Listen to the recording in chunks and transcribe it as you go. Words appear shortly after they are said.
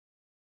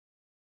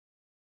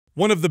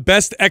One of the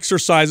best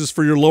exercises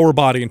for your lower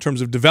body in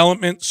terms of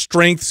development,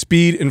 strength,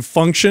 speed, and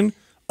function,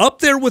 up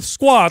there with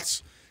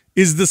squats,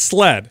 is the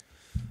sled.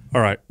 All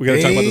right, we got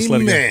to talk about the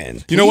sled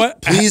again. You know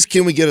what? Please,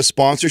 can we get a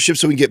sponsorship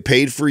so we can get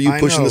paid for you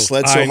pushing the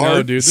sled so hard? I know,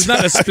 dude. There's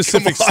not a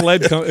specific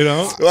sled, you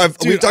know?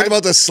 We've talked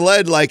about the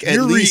sled like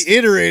at least. You're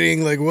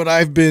reiterating like what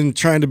I've been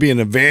trying to be an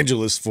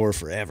evangelist for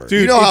forever.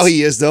 Dude, you know how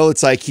he is, though?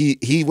 It's like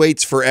he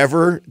waits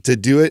forever to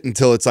do it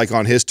until it's like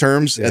on his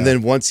terms. And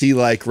then once he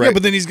like. Yeah,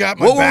 but then he's got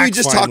my What back were we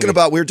just finally. talking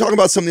about? We were talking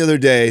about something the other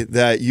day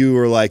that you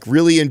were like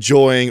really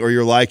enjoying or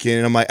you're liking.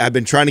 And I'm like, I've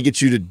been trying to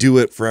get you to do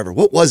it forever.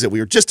 What was it? We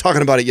were just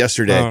talking about it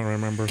yesterday. I don't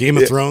remember. Game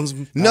of Thrones?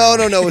 No.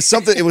 It was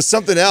something. It was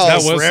something else.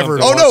 That was forever.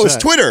 Oh no, it was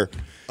Twitter.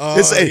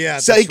 Yeah,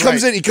 so he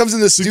comes in. He comes in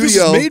the studio. This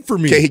is made for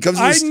me. Okay, he comes.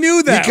 I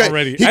knew that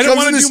already. He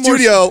comes in the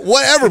studio.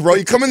 Whatever, bro.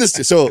 You come in this.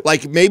 So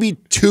like maybe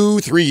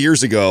 2-3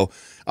 years ago,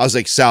 I was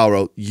like, Sal,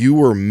 bro, you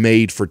were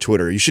made for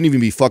Twitter. You shouldn't even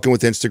be fucking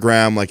with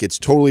Instagram. Like it's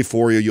totally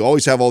for you. You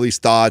always have all these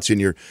thoughts, and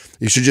you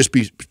should just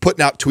be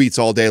putting out tweets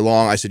all day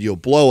long. I said you'll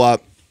blow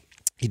up.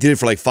 He did it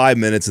for like 5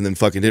 minutes and then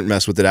fucking didn't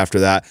mess with it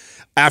after that.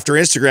 After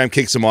Instagram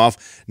kicks him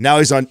off, now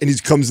he's on and he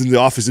comes into the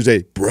office and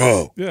say,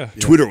 "Bro,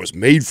 Twitter was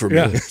made for me."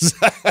 Yeah.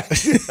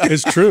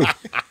 It's true.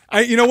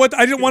 You know what?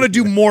 I didn't want to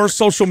do more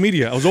social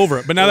media. I was over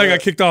it. But now that I got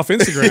kicked off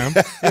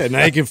Instagram,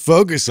 now you can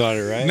focus on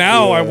it, right?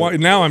 Now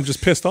Now I'm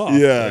just pissed off.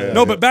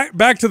 But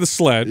back to the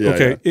sled.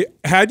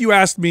 Had you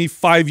asked me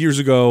 5 years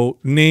ago,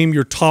 name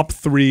your top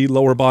 3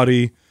 lower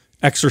body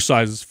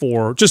exercises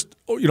for just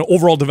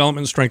overall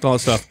development and strength, all that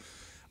stuff,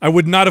 I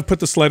would not have put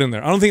the sled in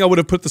there. I don't think I would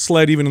have put the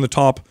sled even in the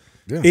top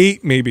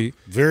 8, maybe.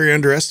 Very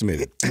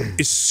underestimated.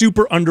 It's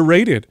super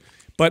underrated.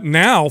 But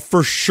now,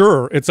 for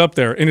sure, it's up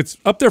there. And it's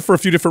up there for a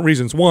few different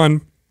reasons.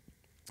 One,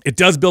 it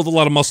does build a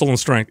lot of muscle and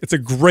strength. It's a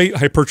great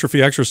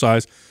hypertrophy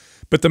exercise.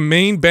 But the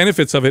main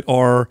benefits of it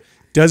are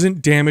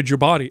doesn't damage your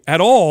body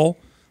at all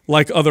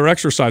like other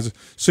exercises.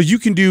 So you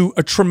can do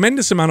a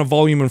tremendous amount of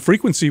volume and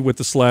frequency with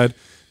the sled.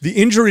 The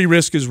injury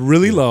risk is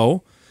really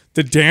low.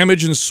 The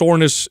damage and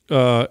soreness,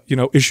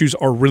 issues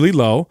are really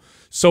low.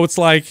 So it's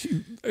like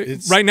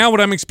right now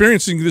what I'm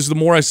experiencing is the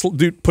more I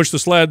push the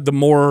sled, the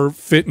more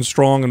fit and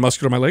strong and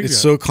muscular my legs get.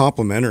 It's so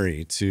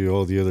complementary to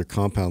all the other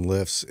compound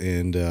lifts.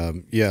 And,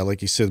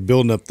 like you said,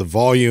 building up the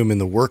volume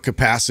and the work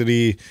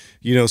capacity,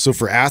 so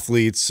for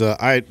athletes,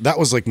 that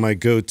was like my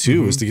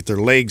go-to is to get their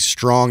legs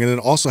strong and then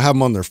also have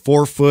them on their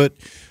forefoot.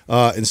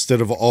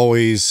 Instead of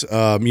always,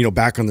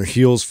 back on their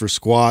heels for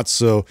squats.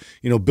 So,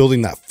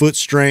 building that foot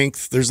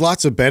strength, there's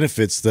lots of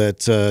benefits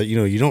that,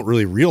 you don't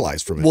really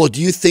realize from it. Well,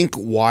 do you think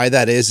why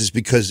that is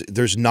because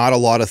there's not a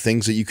lot of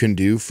things that you can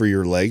do for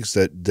your legs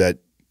that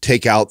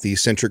take out the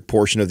eccentric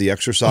portion of the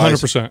exercise?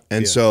 100%.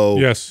 And so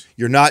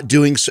you're not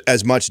doing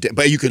as much,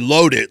 but you can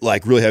load it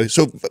like really heavy.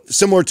 So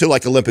similar to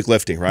like Olympic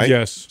lifting, right?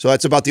 Yes. So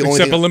that's about the only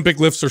thing. Except Olympic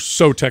lifts are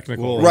so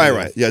technical.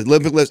 Right. Yeah,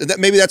 Olympic lifts.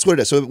 Maybe that's what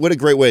it is. So what a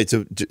great way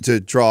to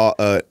draw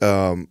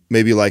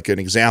maybe like an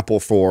example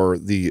for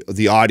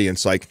the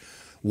audience, like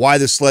why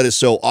the sled is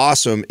so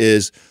awesome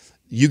is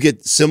you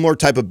get similar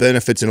type of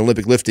benefits in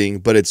Olympic lifting,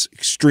 but it's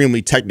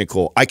extremely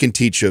technical. I can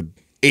teach a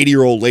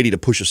 80-year-old lady to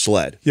push a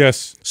sled.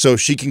 Yes. So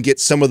she can get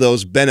some of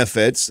those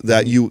benefits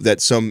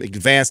that some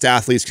advanced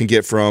athletes can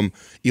get from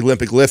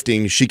Olympic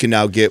lifting, she can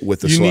now get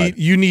with the sled.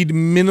 You need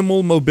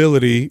minimal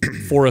mobility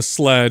for a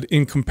sled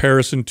in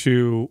comparison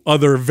to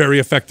other very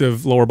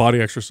effective lower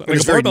body exercises. Like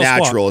it's very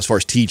natural as far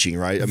as teaching,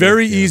 right?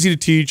 Very easy to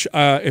teach.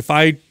 If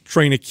I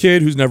train a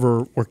kid who's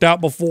never worked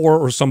out before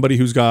or somebody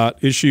who's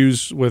got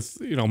issues with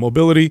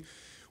mobility,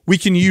 we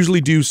can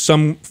usually do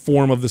some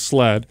form of the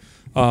sled.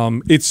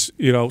 It's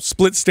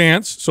split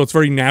stance, so it's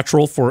very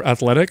natural for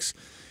athletics.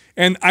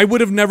 And I would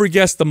have never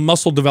guessed the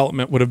muscle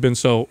development would have been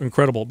so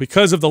incredible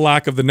because of the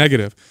lack of the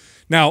negative.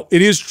 Now,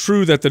 it is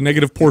true that the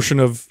negative portion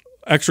of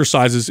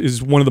exercises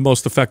is one of the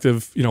most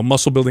effective,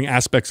 muscle building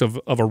aspects of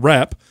a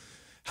rep.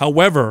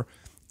 However,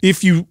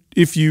 if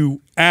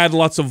you add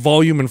lots of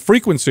volume and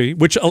frequency,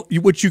 which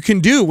you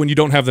can do when you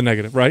don't have the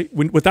negative, right?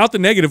 Without the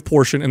negative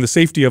portion and the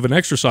safety of an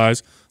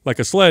exercise like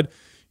a sled,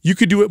 you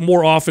could do it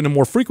more often and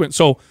more frequent.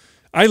 So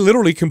I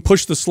literally can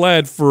push the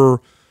sled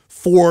for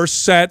 4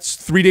 sets,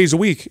 3 days a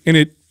week,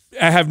 and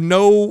I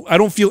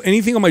don't feel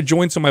anything on my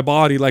joints in my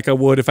body like I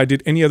would if I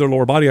did any other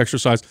lower body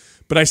exercise,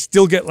 but I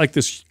still get like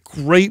this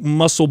great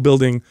muscle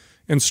building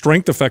and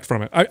strength effect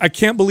from it. I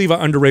can't believe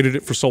I underrated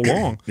it for so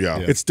long.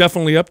 It's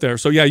definitely up there.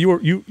 So yeah,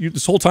 you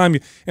this whole time,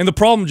 and the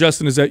problem,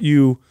 Justin, is that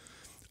you,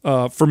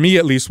 for me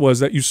at least, was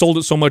that you sold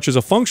it so much as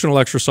a functional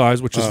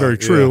exercise, which is very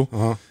true.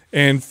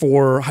 And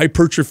for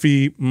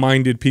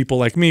hypertrophy-minded people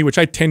like me, which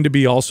I tend to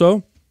be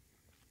also,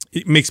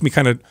 it makes me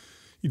kind of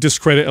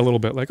discredit a little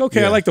bit. Like,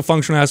 okay, I like the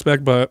function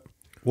aspect, but...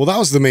 Well, that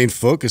was the main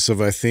focus of,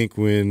 I think,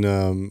 when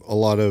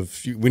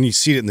when you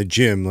see it in the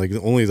gym, like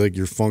only like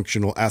your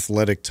functional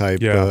athletic type,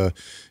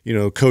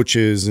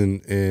 coaches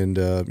and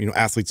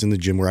athletes in the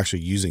gym were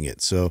actually using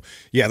it. So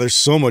yeah, there's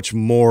so much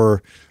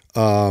more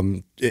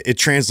it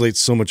translates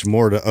so much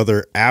more to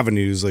other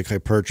avenues like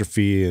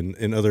hypertrophy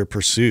and other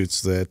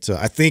pursuits that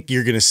I think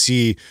you're going to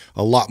see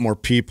a lot more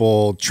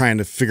people trying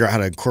to figure out how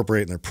to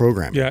incorporate in their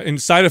program. Yeah,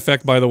 and side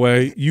effect, by the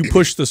way, you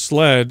push the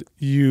sled,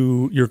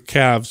 your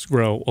calves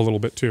grow a little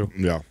bit too.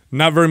 Yeah.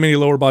 Not very many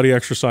lower body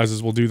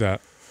exercises will do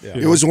that. Yeah.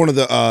 It was one of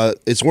the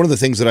it's one of the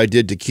things that I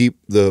did to keep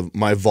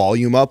my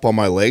volume up on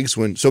my legs.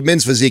 So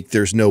men's physique,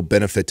 there's no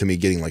benefit to me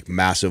getting like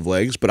massive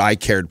legs, but I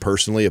cared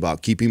personally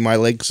about keeping my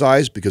leg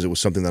size because it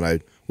was something that I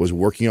was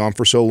working on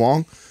for so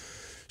long.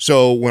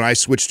 So when I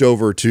switched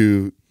over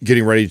to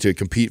getting ready to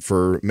compete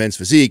for men's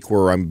physique,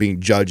 where I'm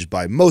being judged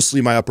by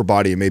mostly my upper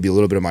body and maybe a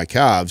little bit of my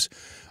calves,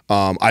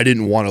 I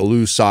didn't want to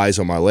lose size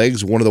on my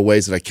legs. One of the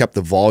ways that I kept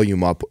the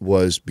volume up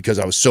was because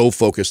I was so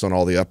focused on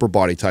all the upper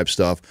body type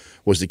stuff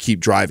was to keep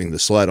driving the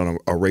sled on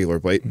a regular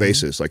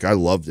basis. Like I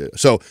loved it.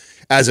 So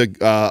as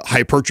a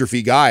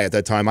hypertrophy guy at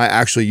that time, I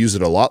actually used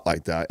it a lot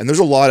like that. And there's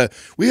a lot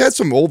of, we had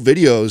some old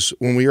videos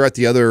when we were at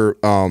the other,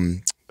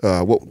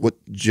 what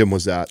gym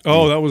was that?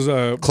 Oh, that was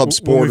Club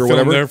Sport or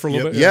whatever. There for a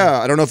little bit. Yeah,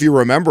 I don't know if you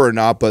remember or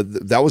not,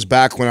 but that was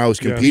back when I was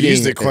competing. You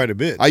used it quite a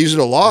bit. I used it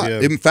a lot.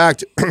 Yeah. In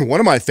fact, one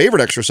of my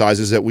favorite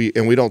exercises that we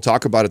don't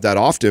talk about it that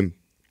often,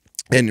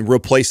 and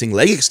replacing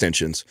leg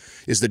extensions,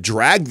 is to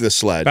drag the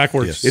sled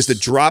backwards. Yes. Is to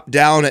drop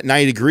down at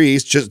 90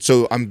 degrees. Just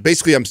so I'm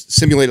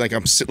simulating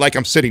like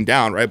I'm sitting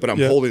down, right? But I'm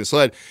holding the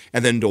sled,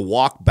 and then to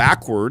walk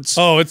backwards.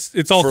 Oh,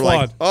 it's all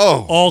quad.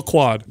 All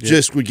quad.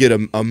 Just would get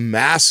a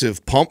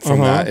massive pump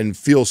from that and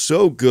feel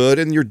so good,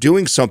 and you're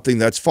doing something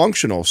that's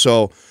functional.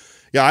 So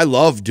yeah, I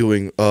love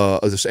doing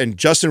this, and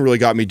Justin really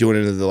got me doing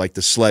it into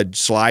the sled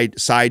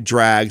side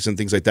drags and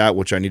things like that,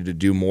 which I needed to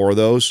do more of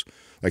those,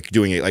 like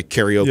doing it like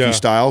karaoke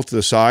style to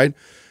the side.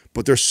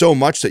 But there's so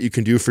much that you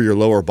can do for your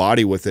lower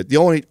body with it.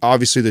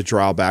 Obviously the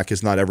drawback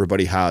is not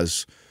everybody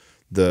has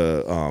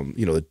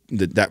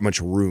that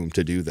much room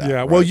to do that. Yeah,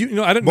 right? well, I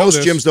didn't know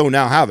most this. gyms don't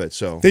now have it,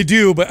 so They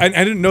do, but I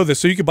didn't know this.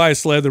 So you could buy a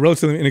sled. They're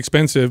relatively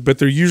inexpensive, but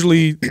they're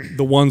usually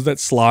the ones that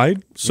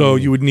slide. So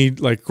you would need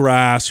like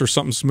grass or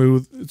something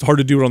smooth. It's hard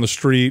to do it on the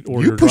street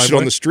or you push driveway. it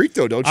on the street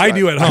though, don't you? I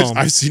do at home.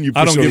 I've seen you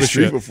I push don't it on give the a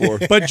street shit before.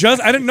 But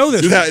I didn't know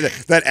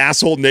this. that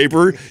asshole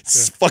neighbor,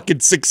 it's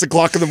fucking 6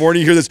 o'clock in the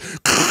morning. You hear this.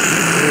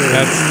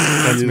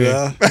 That's me.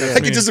 I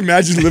can just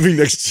imagine living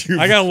next to you.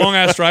 I got a long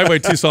ass driveway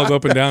too, so I'll go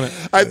up and down it.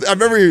 I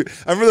remember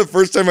the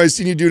first time I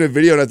seen you doing a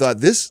video, and I thought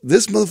this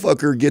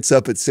motherfucker gets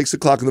up at 6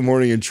 o'clock in the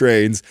morning and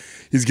trains.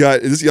 He's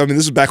got this. I mean,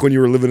 this is back when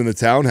you were living in the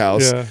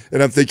townhouse,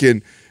 and I'm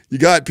thinking, you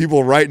got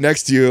people right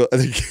next to you,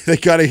 and they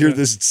got to hear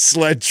this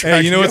sled track.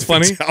 Hey, you know what's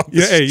funny?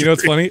 You know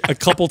what's funny? A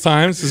couple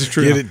times, this is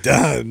true. Get it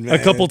done, man.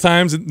 A couple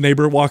times, a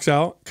neighbor walks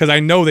out because I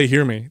know they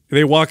hear me.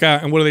 They walk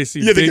out, and what do they see?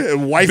 Yeah,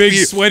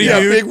 big sweaty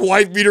dude. big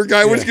white beater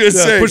guy. What's he gonna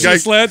say? Push the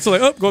sled, so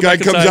like, go guy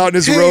back comes inside. out in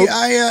his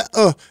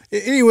robe.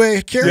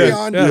 Anyway, carry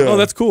on. Yeah. Oh,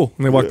 that's cool.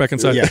 And they walk back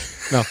inside. Yeah.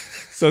 No,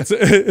 so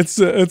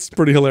it's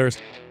pretty hilarious.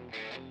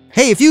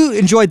 Hey, if you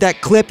enjoyed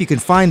that clip, you can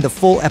find the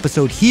full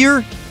episode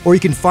here, or you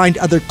can find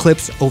other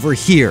clips over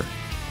here.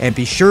 And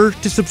be sure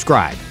to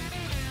subscribe.